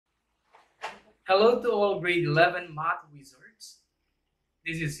Hello to all grade 11 math wizards.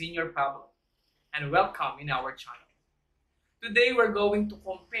 This is Senior Pablo and welcome in our channel. Today we're going to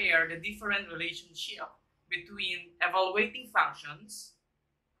compare the different relationship between evaluating functions,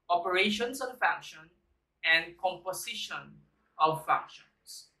 operations on function, and composition of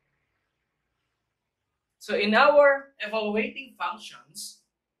functions. So in our evaluating functions,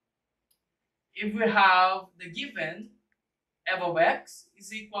 if we have the given f of x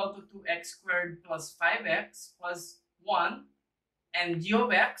is equal to 2x squared plus 5x plus 1, and g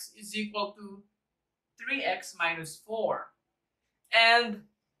of x is equal to 3x minus 4. And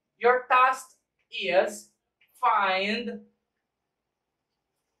your task is find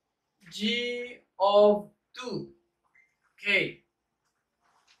g of 2. Okay,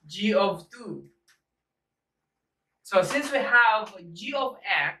 g of 2. So since we have g of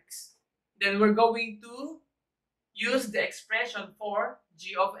x, then we're going to use the expression for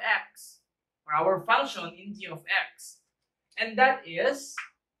g of x, for our function in g of x. And that is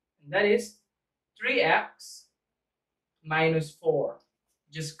 3x minus 4.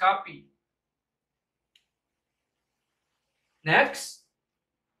 Just copy. Next,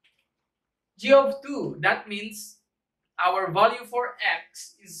 g of 2. That means our value for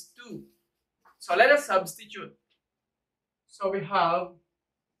x is 2. So let us substitute. So we have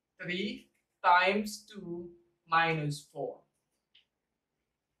 3 times 2 minus 4.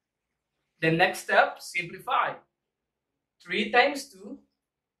 The next step, simplify. 3 times 2,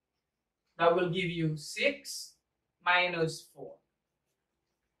 that will give you 6 minus 4.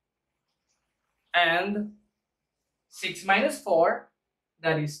 And 6 minus 4,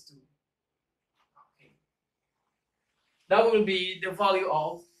 that is 2. Okay. That will be the value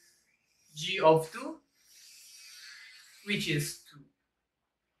of g of 2, which is 2.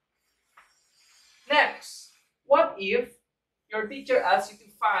 Next, what if your teacher asks you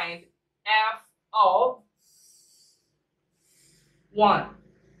to find f of 1?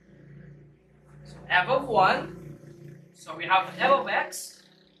 So f of 1, so we have f of x,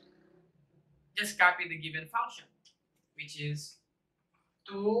 just copy the given function, which is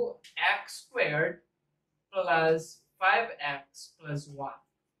 2x squared plus 5x plus 1.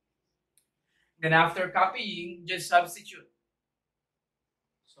 Then after copying, just substitute.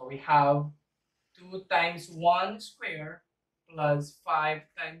 So we have 2 times 1 squared plus 5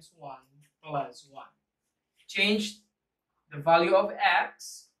 times 1 plus 1. Change the value of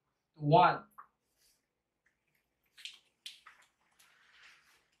x to 1.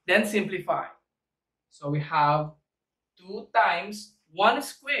 Then simplify. So we have 2 times 1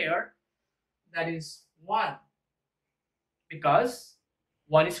 squared, that is 1. Because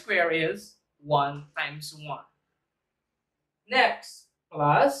 1 squared is 1 times 1. Next,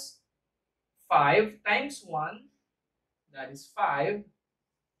 plus 5 times 1, that is 5.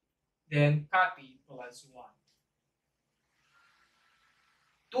 Then copy plus 1.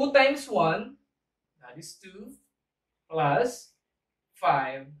 2 times 1, that is 2, plus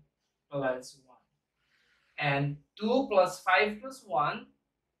 5 plus 1. And 2 plus 5 plus 1,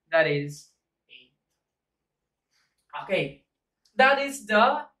 that is 8. Okay, that is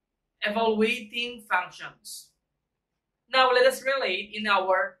the evaluating functions. Now let us relate in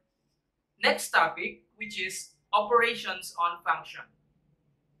our next topic, which is operations on function.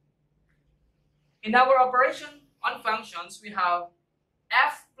 In our operation on functions, we have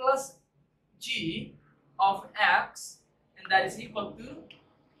f plus g of x, and that is equal to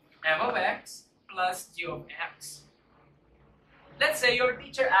f of x plus g of x. Let's say your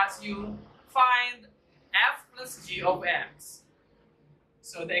teacher asks you, find f plus g of x.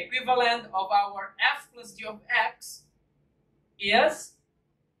 So the equivalent of our f plus g of x is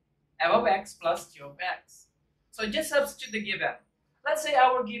f of x plus g of x. So just substitute the given. Let's say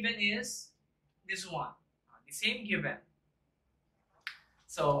our given is this one, the same given.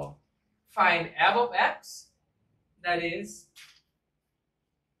 So find f of x, that is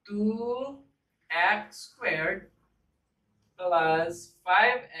 2x squared plus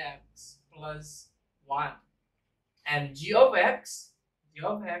 5x plus 1. And g of x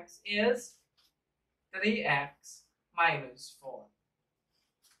is 3x minus 4.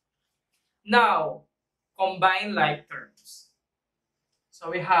 Now, combine like terms.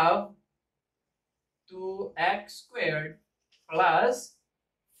 So we have 2x squared plus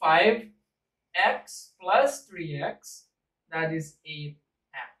 5x plus 3x, that is 8x.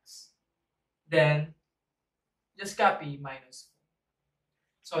 Then, just copy minus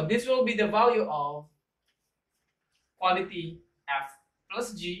 4. So this will be the value of quantity f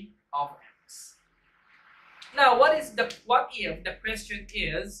plus g of x. Now, what if the question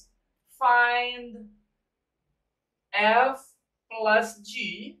is find f plus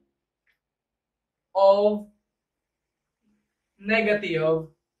g of negative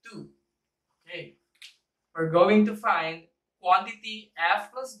 2. Okay, we're going to find quantity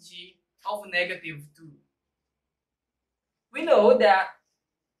f plus g of negative 2. We know that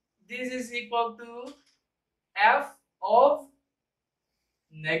this is equal to f of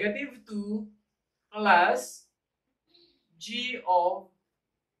negative 2 plus g of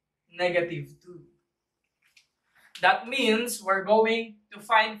negative 2. That means we're going to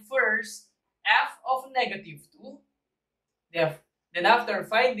find first f of negative 2. Then after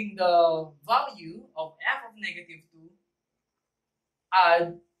finding the value of f of negative 2,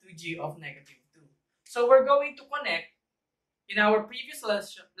 add to g of negative 2. So we're going to connect in our previous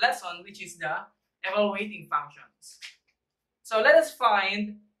lesson, which is the evaluating functions. So let us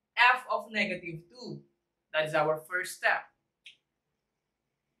find f of negative 2. That is our first step.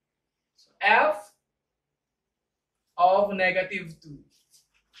 So f of negative 2.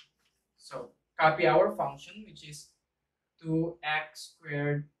 So copy our function, which is 2x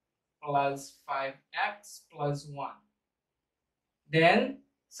squared plus 5x plus 1. Then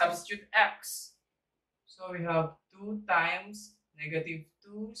substitute x. So we have 2 times negative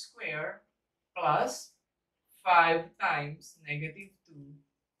 2 squared plus 5 times negative 2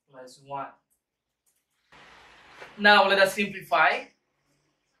 plus 1. Now let us simplify.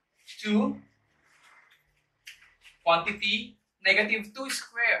 2 quantity negative 2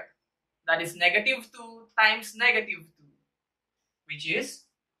 squared, that is negative 2 times negative 2, which is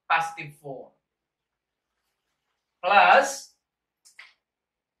positive 4, plus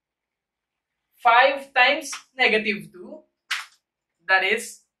 5 times negative 2, that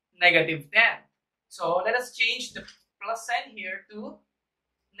is negative 10. So let us change the plus sign here to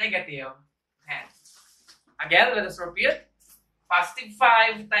negative 10. Again, let us repeat. Positive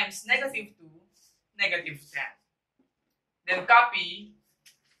 5 times negative 2, negative 10. Then copy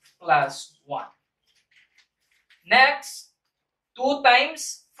plus 1. Next, 2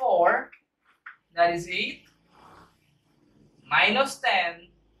 times 4, that is 8, minus 10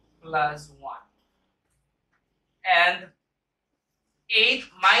 plus 1. And 8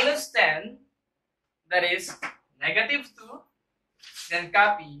 minus 10, that is negative 2, then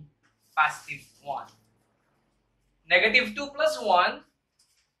copy positive 1. Negative 2 plus 1,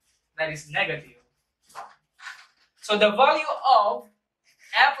 that is negative 1. So the value of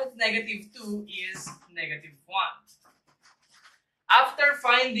f of negative 2 is negative 1. After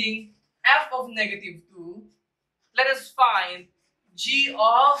finding f of negative 2, let us find g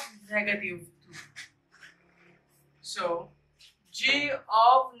of negative 2. So g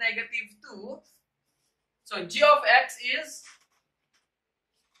of negative 2, so g of x is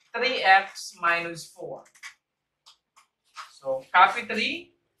 3x minus 4. So copy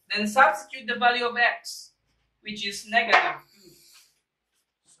 3, then substitute the value of x, which is negative 2.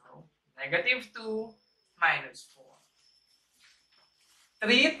 So negative 2 minus 4.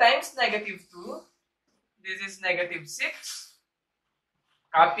 3 times negative 2, this is negative 6.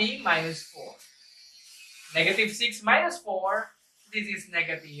 Copy minus 4. Negative 6 minus 4, this is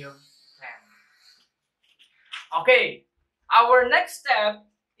negative 10. Okay, our next step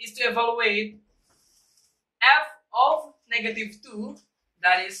is to evaluate f of negative 2,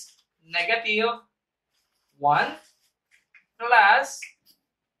 that is negative 1, plus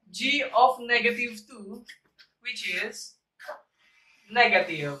g of negative 2, which is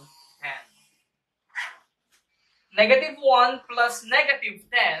negative 10. Negative 1 plus negative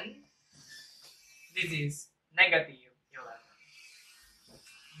 10, this is negative 11.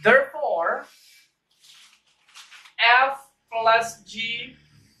 Therefore, f plus g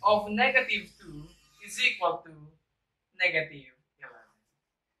of negative 2 is equal to negative 11.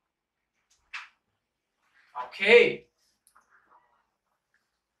 Okay.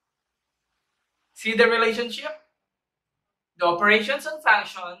 See the relationship? The operations and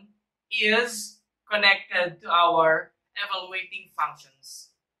function is connected to our evaluating functions.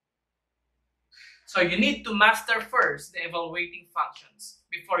 So you need to master first the evaluating functions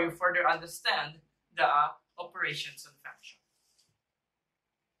before you further understand the operations and function.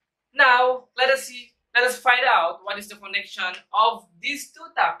 Now, let us find out what is the connection of these two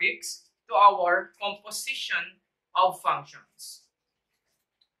topics to our composition of functions.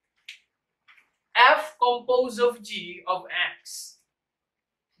 F composed of g of x,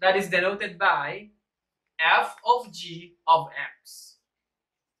 that is denoted by f of g of x.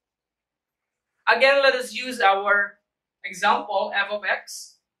 Again, let us use our example. F of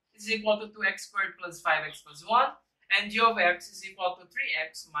x is equal to 2x squared plus 5x plus 1, and g of x is equal to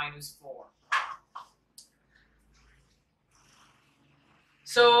 3x minus 4.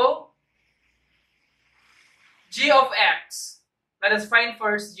 So, g of x, let us find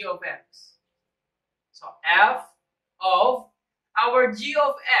first g of x. So f of our g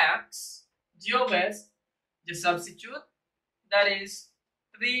of x, g of s, just substitute, that is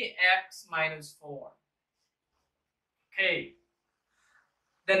 3x minus 4. Okay.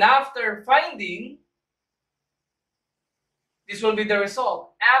 Then after finding, this will be the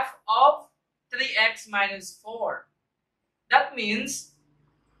result, f of 3x minus 4. That means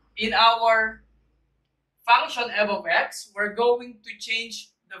in our function f of x, we're going to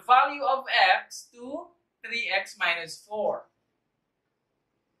change the value of x to 3x minus 4.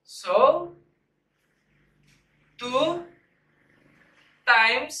 So 2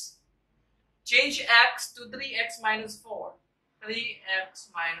 times change x to 3x minus 4. 3x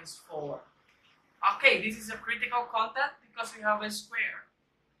minus 4. Okay, this is a critical content because we have a square.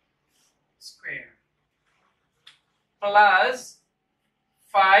 Square. Plus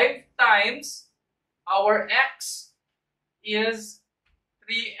 5 times our x is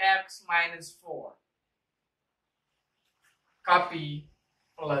 3x minus 4. Copy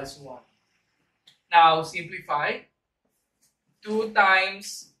plus 1. Now simplify. 2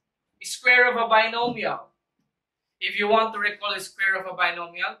 times square of a binomial. If you want to recall the square of a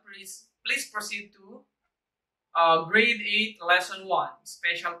binomial, please proceed to grade 8 lesson 1,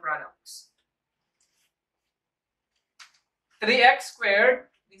 special products. 3x squared,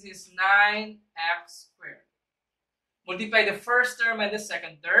 this is 9x squared. Multiply the first term and the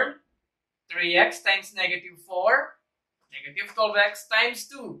second term. 3x times negative 4, negative 12x times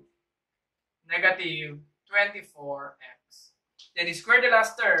 2, negative 24x. Then square the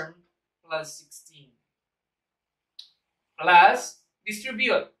last term, plus 16. Plus,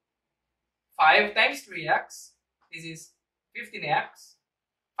 distribute 5 times 3x, this is 15x.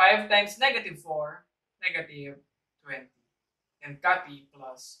 5 times negative 4, negative 20. And copy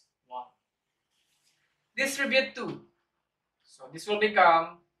plus 1. Distribute 2. So this will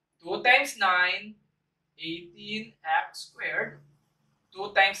become 2 times 9, 18x squared.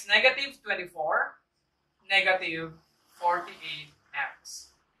 2 times negative 24, negative 48x.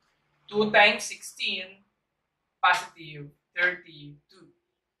 2 times 16, positive 32.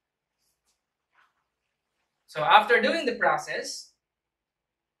 So after doing the process,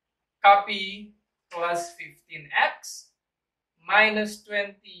 copy plus 15x minus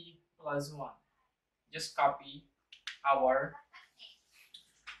 20 plus 1. Just copy our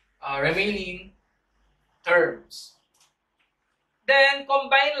remaining terms. Then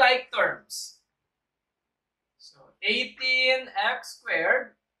combine like terms. So 18x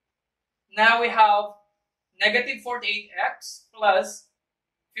squared. Now we have negative 48x plus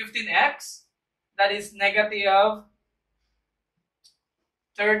 15x. That is negative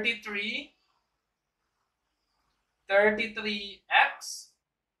 33x.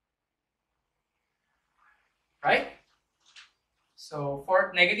 Right? So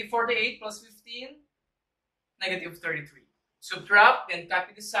for negative 48 plus 15, negative 33. Subtract, then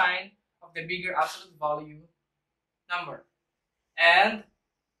copy the sign of the bigger absolute value number. And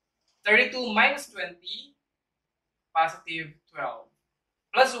 32 minus 20, positive 12.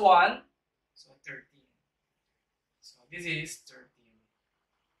 Plus 1, so 13. So this is 13.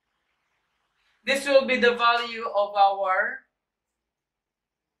 This will be the value of our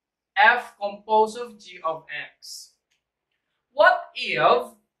f composed of g of x. What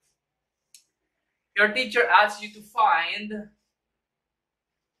if your teacher asks you to find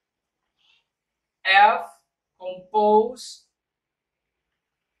f composed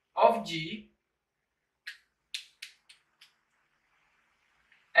of g,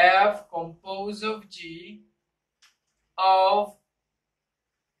 f composed of g of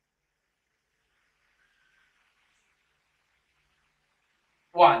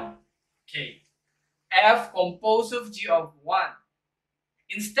one? Okay, f composed of g of 1.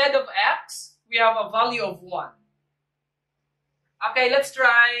 Instead of x, we have a value of 1. Okay, let's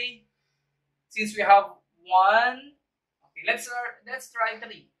try, since we have 1, okay, let's try 3.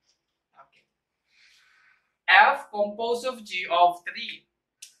 Okay, f composed of g of 3.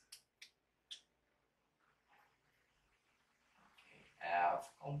 Okay, f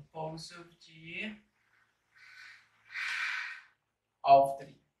composed of g of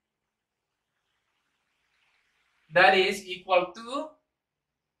 3. That is equal to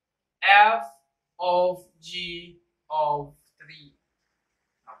f of g of 3.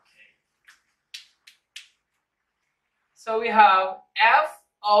 Okay. So we have f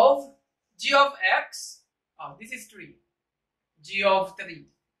of g of x. Oh, this is 3. G of 3.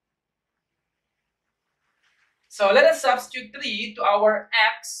 So let us substitute 3 to our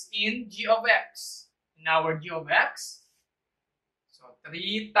x in g of x. In our g of x. So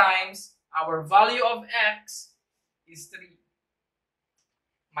 3 times our value of x is 3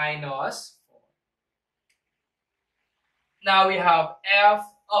 minus 4. Now we have f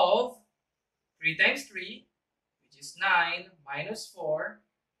of 3 times 3, which is 9 minus 4.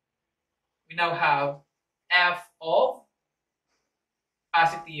 We now have f of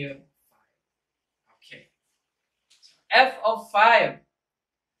positive 5. Okay. So f of 5.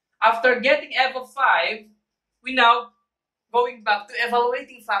 After getting f of 5, we now going back to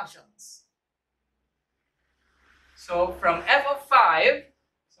evaluating functions. So from f of 5,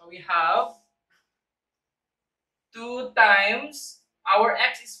 so we have 2 times our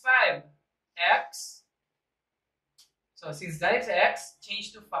x is 5. X. So since that is x,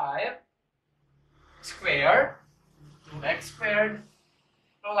 change to 5 squared. 2x squared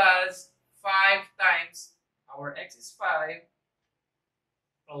plus 5 times our x is 5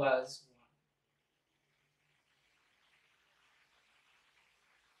 plus 1.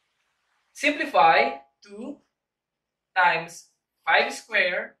 Simplify. 2 times 5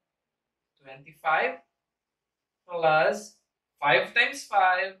 squared, 25, plus 5 times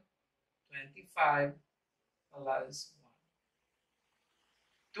 5, 25, plus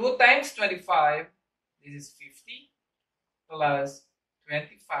 1. 2 times 25, this is 50, plus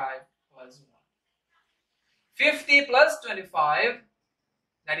 25 plus 1. 50 plus 25,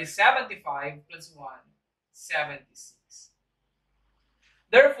 that is 75 plus 1, 76.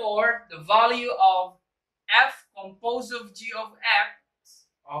 Therefore, the value of f composed of g of x,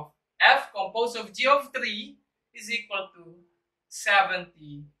 of f composed of g of 3 is equal to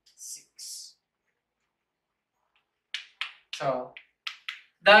 76. So,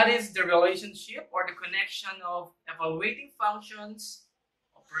 that is the relationship or the connection of evaluating functions,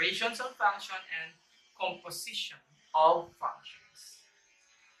 operations on function, and composition of functions.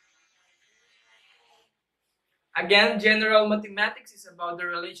 Again, general mathematics is about the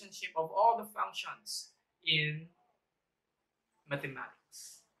relationship of all the functions in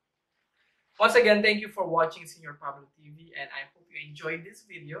mathematics. Once again, thank you for watching Senior Pablo TV, and I hope you enjoyed this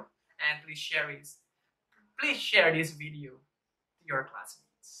video, and please share this video to your classmates.